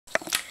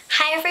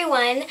Hi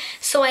everyone!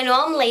 So I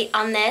know I'm late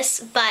on this,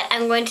 but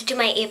I'm going to do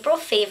my April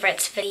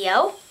favorites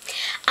video.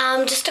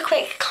 Just a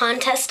quick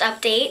contest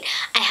update.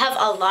 I have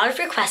a lot of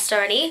requests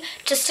already.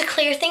 Just to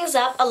clear things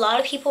up, a lot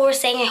of people were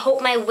saying I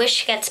hope my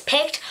wish gets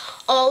picked.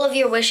 All of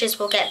your wishes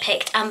will get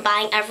picked. I'm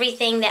buying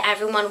everything that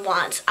everyone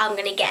wants I'm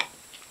gonna get.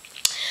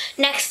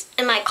 Next,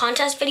 in my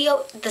contest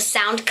video, the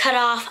sound cut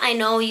off. I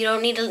know you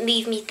don't need to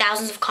leave me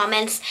thousands of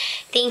comments.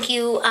 Thank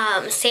you,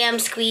 Sam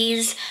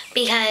Squeeze,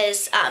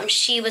 because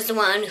she was the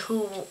one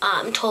who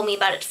told me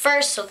about it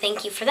first, so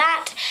thank you for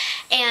that.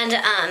 And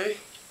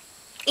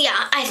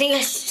yeah, I think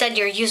I said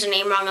your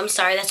username wrong. I'm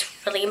sorry, that's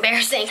really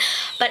embarrassing.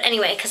 But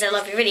anyway, because I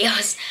love your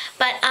videos.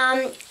 But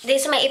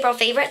these are my April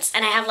favorites,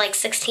 and I have like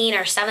 16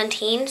 or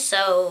 17,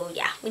 so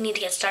yeah, we need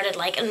to get started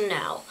like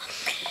now.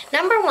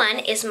 Number 1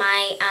 is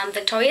my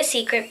Victoria's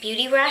Secret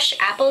Beauty Rush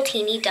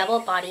Appletini Double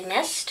Body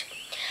Mist.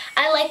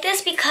 I like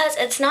this because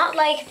it's not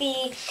like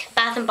the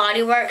Bath &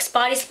 Body Works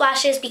body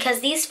splashes, because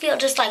these feel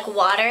just like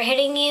water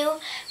hitting you.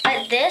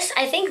 But this,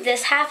 I think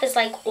this half is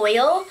like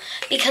oil,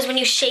 because when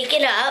you shake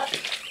it up,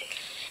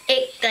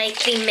 they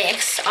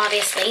mix,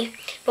 obviously,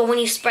 but when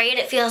you spray it,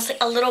 it feels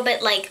like a little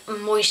bit like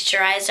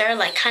moisturizer,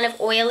 like kind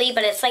of oily,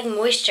 but it's like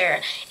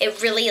moisture.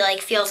 It really like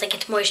feels like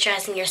it's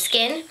moisturizing your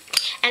skin,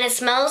 and it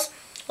smells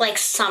like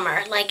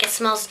summer, like it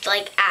smells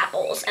like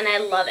apples, and I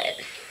love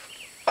it.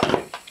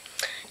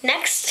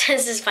 Next,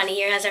 this is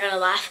funny, you guys are gonna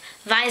laugh,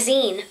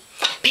 Visine,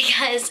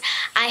 because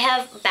I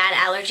have bad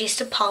allergies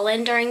to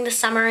pollen during the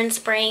summer and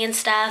spring and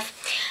stuff.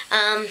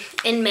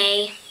 In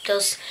May,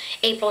 those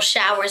April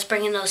showers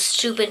bring in those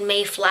stupid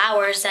May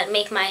flowers that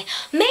make my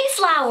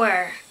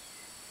Mayflower.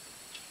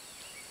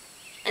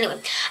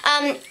 Anyway,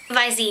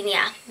 Visine,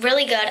 yeah,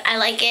 really good. I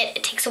like it.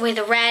 It takes away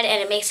the red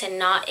and it makes it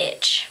not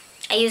itch.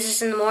 I use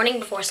this in the morning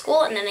before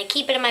school, and then I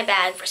keep it in my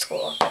bag for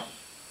school.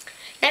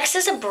 Next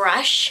is a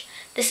brush.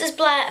 This is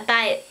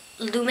by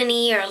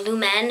Lumene or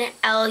Lumene,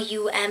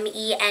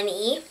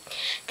 L-U-M-E-N-E.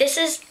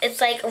 It's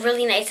like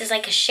really nice. It's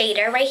like a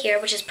shader right here,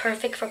 which is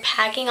perfect for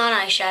packing on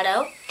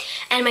eyeshadow.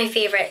 And my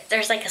favorite,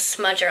 there's like a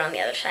smudger on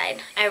the other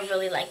side. I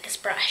really like this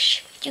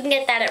brush. You can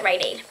get that at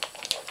Rite Aid.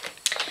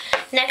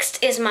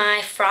 Next is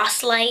my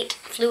Frostlite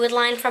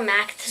Fluidline from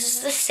MAC. This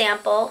is the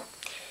sample.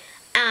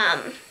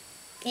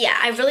 Yeah,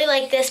 I really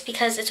like this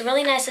because it's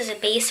really nice as a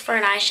base for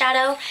an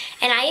eyeshadow,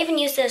 and I even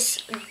use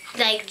this,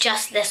 like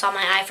just this on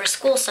my eye for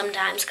school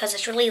sometimes because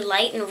it's really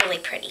light and really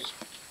pretty.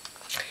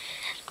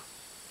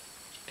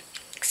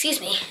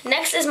 Excuse me.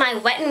 Next is my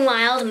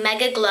WetandWild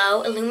Mega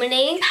Glow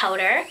Illuminating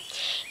Powder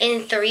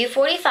in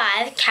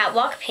 345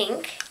 Catwalk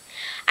Pink.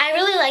 I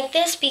really like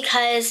this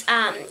because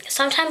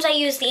sometimes I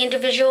use the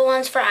individual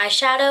ones for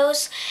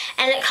eyeshadows,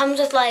 and it comes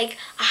with like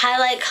a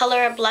highlight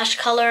color, a blush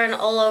color, an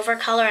all-over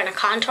color, and a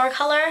contour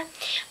color.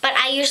 But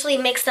I usually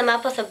mix them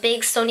up with a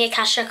big Sonia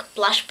Kashuk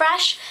blush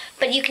brush,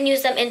 but you can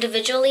use them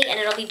individually and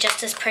it'll be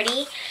just as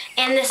pretty.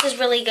 And this is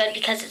really good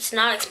because it's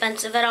not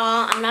expensive at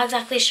all. I'm not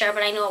exactly sure,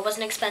 but I know it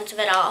wasn't expensive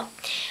at all.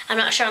 I'm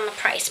not sure on the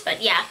price,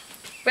 but yeah,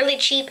 really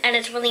cheap, and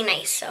it's really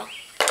nice, so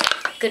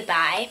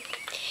goodbye.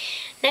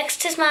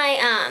 Next is my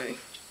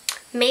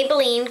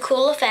Maybelline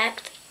Cool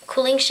Effect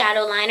Cooling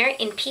Shadow Liner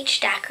in Peach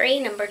Daiquiri,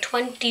 number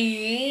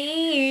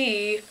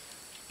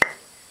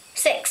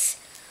 26.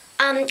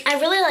 I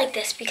really like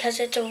this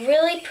because it's a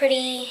really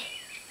pretty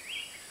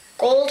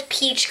gold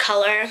peach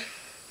color.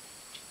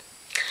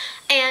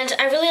 And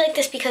I really like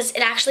this because it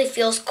actually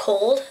feels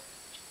cold.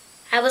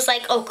 I was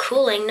like, oh,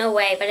 cooling, no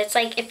way, but it's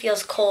like it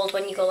feels cold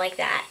when you go like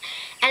that.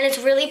 And it's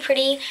really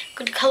pretty,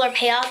 good color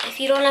payoff. If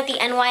you don't have the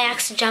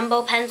NYX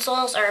Jumbo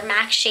pencils or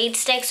MAC shade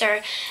sticks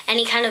or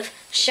any kind of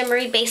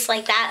shimmery base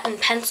like that in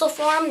pencil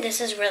form, this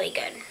is really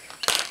good.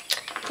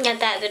 You can get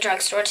that at the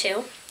drugstore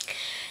too.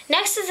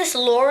 Next is this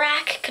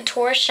Lorac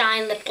Couture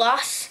Shine Lip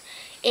Gloss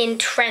in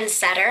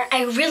Trendsetter.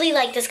 I really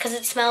like this because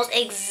it smells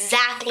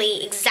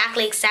exactly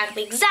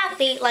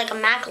like a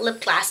MAC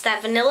lip gloss.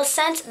 That vanilla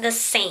scent, the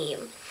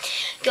same.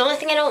 The only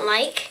thing I don't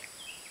like,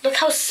 look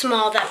how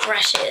small that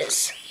brush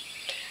is.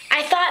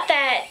 I thought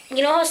that,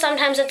 you know how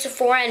sometimes at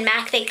Sephora and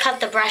MAC they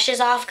cut the brushes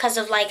off because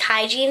of like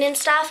hygiene and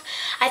stuff?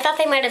 I thought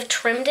they might have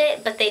trimmed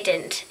it, but they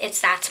didn't. It's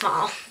that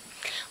small.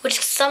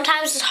 Which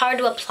sometimes is hard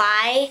to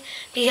apply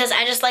because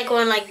I just like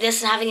going like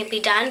this and having it be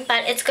done,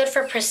 but it's good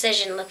for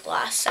precision lip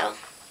gloss, so.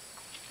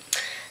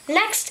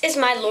 Next is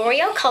my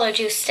L'Oreal Color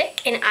Juice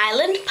Stick in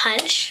Island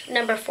Punch,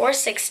 number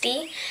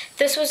 460.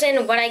 This was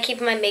in What I Keep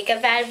in My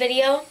Makeup Bag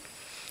video.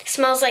 It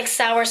smells like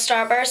sour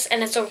Starburst,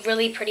 and it's a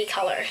really pretty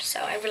color,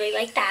 so I really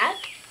like that.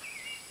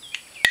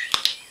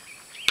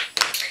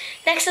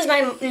 Next is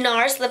my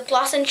NARS Lip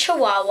Gloss in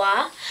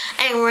Chihuahua.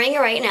 I'm wearing it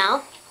right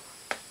now.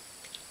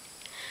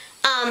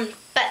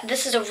 But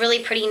this is a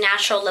really pretty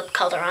natural lip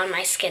color on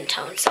my skin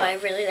tone, so I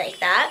really like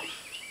that.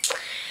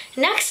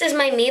 Next is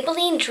my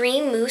Maybelline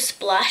Dream Mousse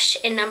Blush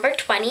in number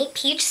 20,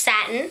 Peach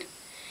Satin.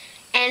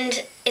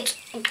 And it's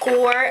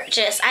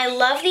gorgeous. I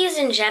love these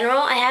in general.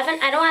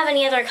 I don't have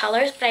any other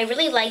colors, but I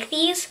really like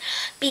these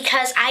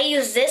because I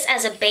use this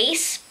as a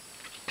base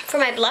for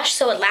my blush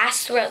so it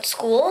lasts throughout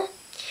school.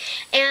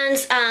 And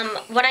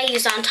what I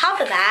used on top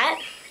of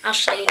that, I'll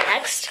show you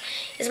next,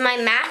 is my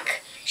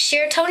MAC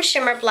Sheertone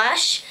Shimmer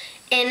Blush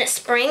in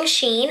Spring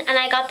Sheen. And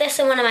I got this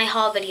in one of my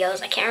haul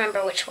videos. I can't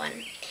remember which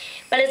one.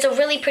 But it's a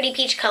really pretty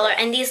peach color,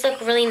 and these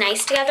look really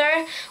nice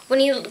together. When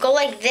you go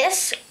like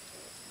this,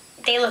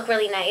 they look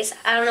really nice.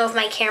 I don't know if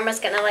my camera's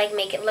gonna like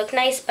make it look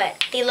nice,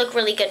 but they look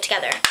really good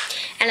together.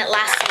 And it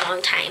lasts a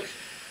long time.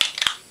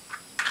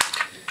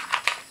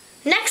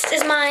 Next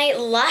is my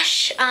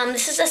Lush.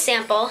 This is a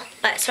sample,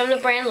 but it's from the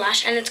brand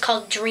Lush, and it's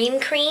called Dream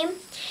Cream.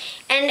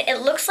 And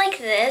it looks like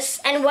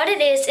this. And what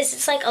it is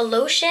it's like a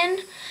lotion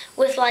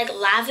with like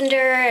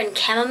lavender and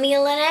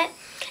chamomile in it.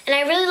 And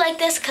I really like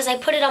this because I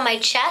put it on my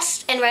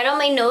chest and right on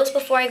my nose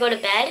before I go to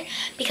bed,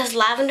 because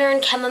lavender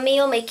and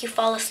chamomile make you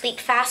fall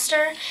asleep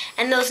faster.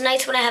 And those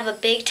nights when I have a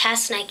big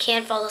test and I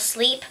can't fall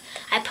asleep,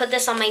 I put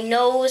this on my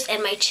nose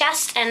and my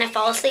chest and I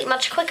fall asleep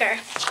much quicker.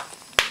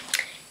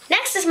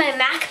 Next is my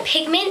MAC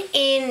Pigment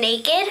in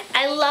Naked.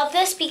 I love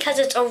this because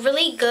it's a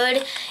really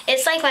good,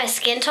 it's like my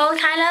skin tone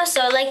kind of,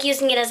 so I like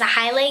using it as a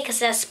highlight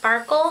because it has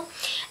sparkle,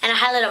 and I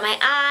highlight on my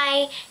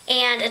eye,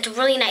 and it's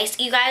really nice.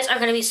 You guys are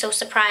going to be so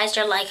surprised.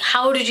 You're like,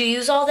 how did you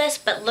use all this?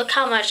 But look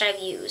how much I've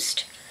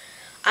used.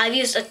 I've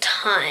used a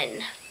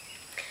ton.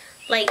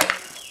 Like,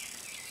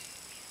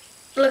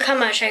 look how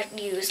much I've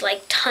used,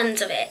 like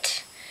tons of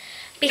it.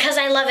 Because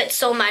I love it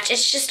so much.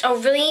 It's just a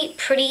really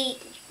pretty,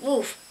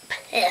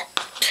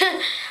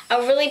 a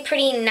really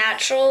pretty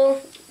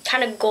natural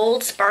kind of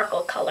gold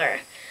sparkle color.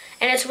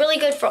 And it's really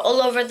good for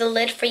all over the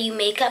lid for you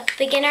makeup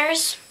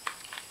beginners.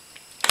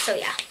 So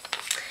yeah.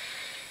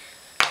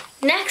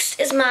 Next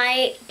is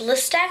my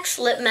Blistex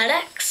Lip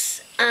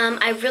Medex.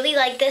 I really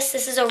like this.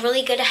 This is a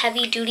really good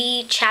heavy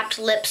duty chapped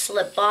lips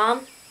lip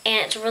balm.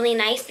 And it's really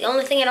nice. The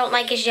only thing I don't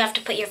like is you have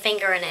to put your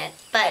finger in it.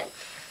 But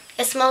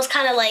it smells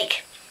kind of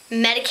like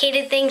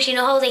medicated things. You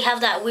know how they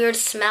have that weird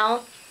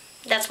smell?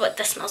 That's what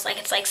this smells like.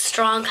 It's like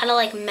strong, kind of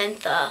like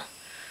mentha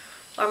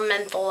or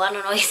menthol. I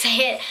don't know how you say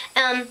it.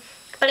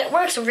 But it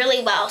works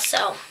really well,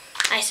 so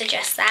I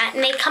suggest that.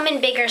 And they come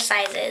in bigger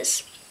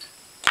sizes.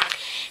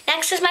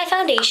 Next is my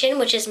foundation,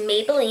 which is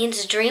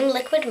Maybelline's Dream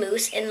Liquid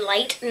Mousse in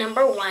Light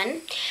number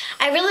 1.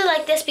 I really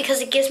like this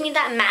because it gives me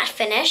that matte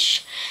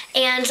finish,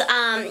 and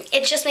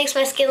it just makes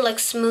my skin look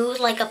smooth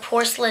like a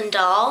porcelain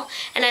doll,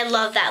 and I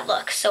love that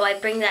look. So I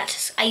bring that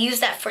to, I use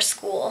that for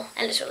school,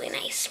 and it's really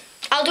nice.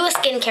 I'll do a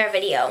skincare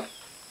video.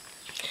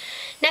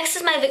 Next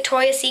is my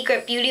Victoria's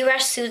Secret Beauty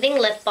Rush Soothing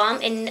Lip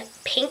Balm in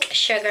Pink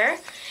Sugar.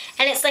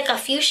 And it's like a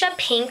fuchsia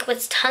pink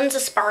with tons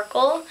of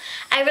sparkle.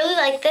 I really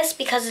like this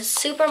because it's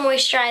super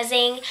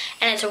moisturizing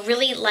and it's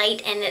really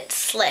light and it's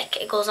slick.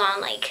 It goes on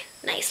like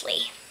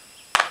nicely.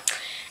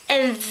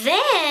 And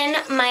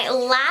then my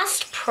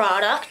last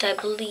product, I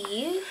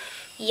believe,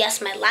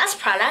 yes, my last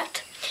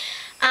product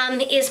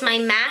is my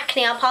MAC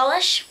nail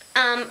polish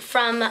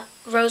from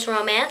Rose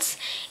Romance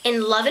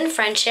in Love and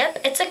Friendship.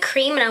 It's a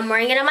cream and I'm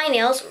wearing it on my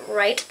nails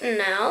right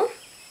now.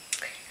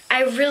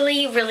 I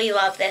really, really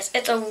love this.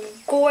 It's a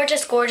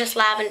gorgeous, gorgeous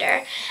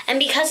lavender. And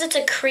because it's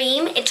a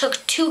cream, it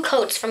took 2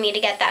 coats for me to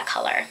get that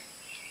color.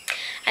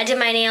 I did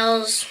my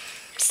nails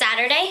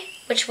Saturday,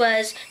 which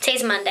was,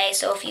 today's Monday,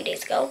 so a few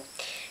days ago,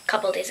 a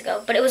couple days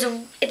ago. But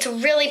it's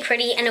really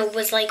pretty and it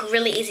was like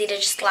really easy to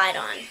just slide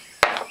on.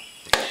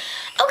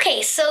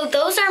 Okay, so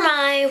those are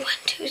my 1,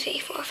 2, 3,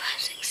 4, 5,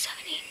 6, 7,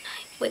 8,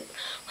 9. Wait,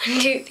 1,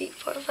 2, 3,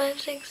 4,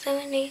 5, 6,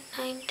 7, 8,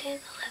 9, 10,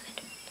 11,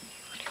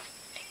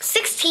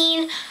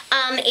 16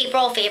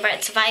 April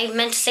favorites. If I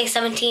meant to say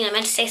 17, I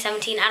meant to say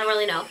 17. I don't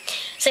really know.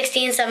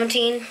 16,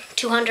 17,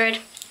 200.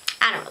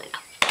 I don't really know.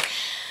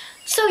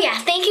 So yeah,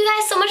 thank you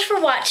guys so much for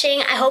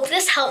watching. I hope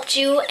this helped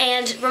you.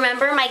 And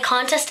remember, my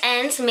contest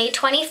ends May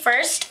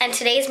 21st, and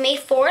today's May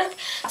 4th.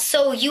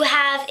 So you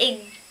have a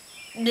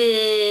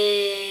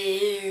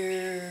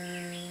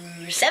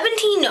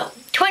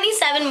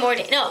 27 more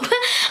days. No.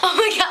 Oh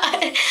my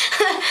god.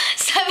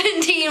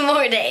 17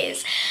 more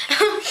days.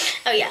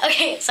 Oh yeah,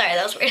 okay, sorry,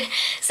 that was weird.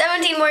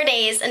 17 more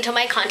days until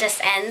my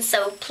contest ends,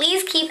 so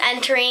please keep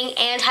entering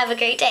and have a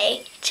great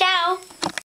day. Ciao!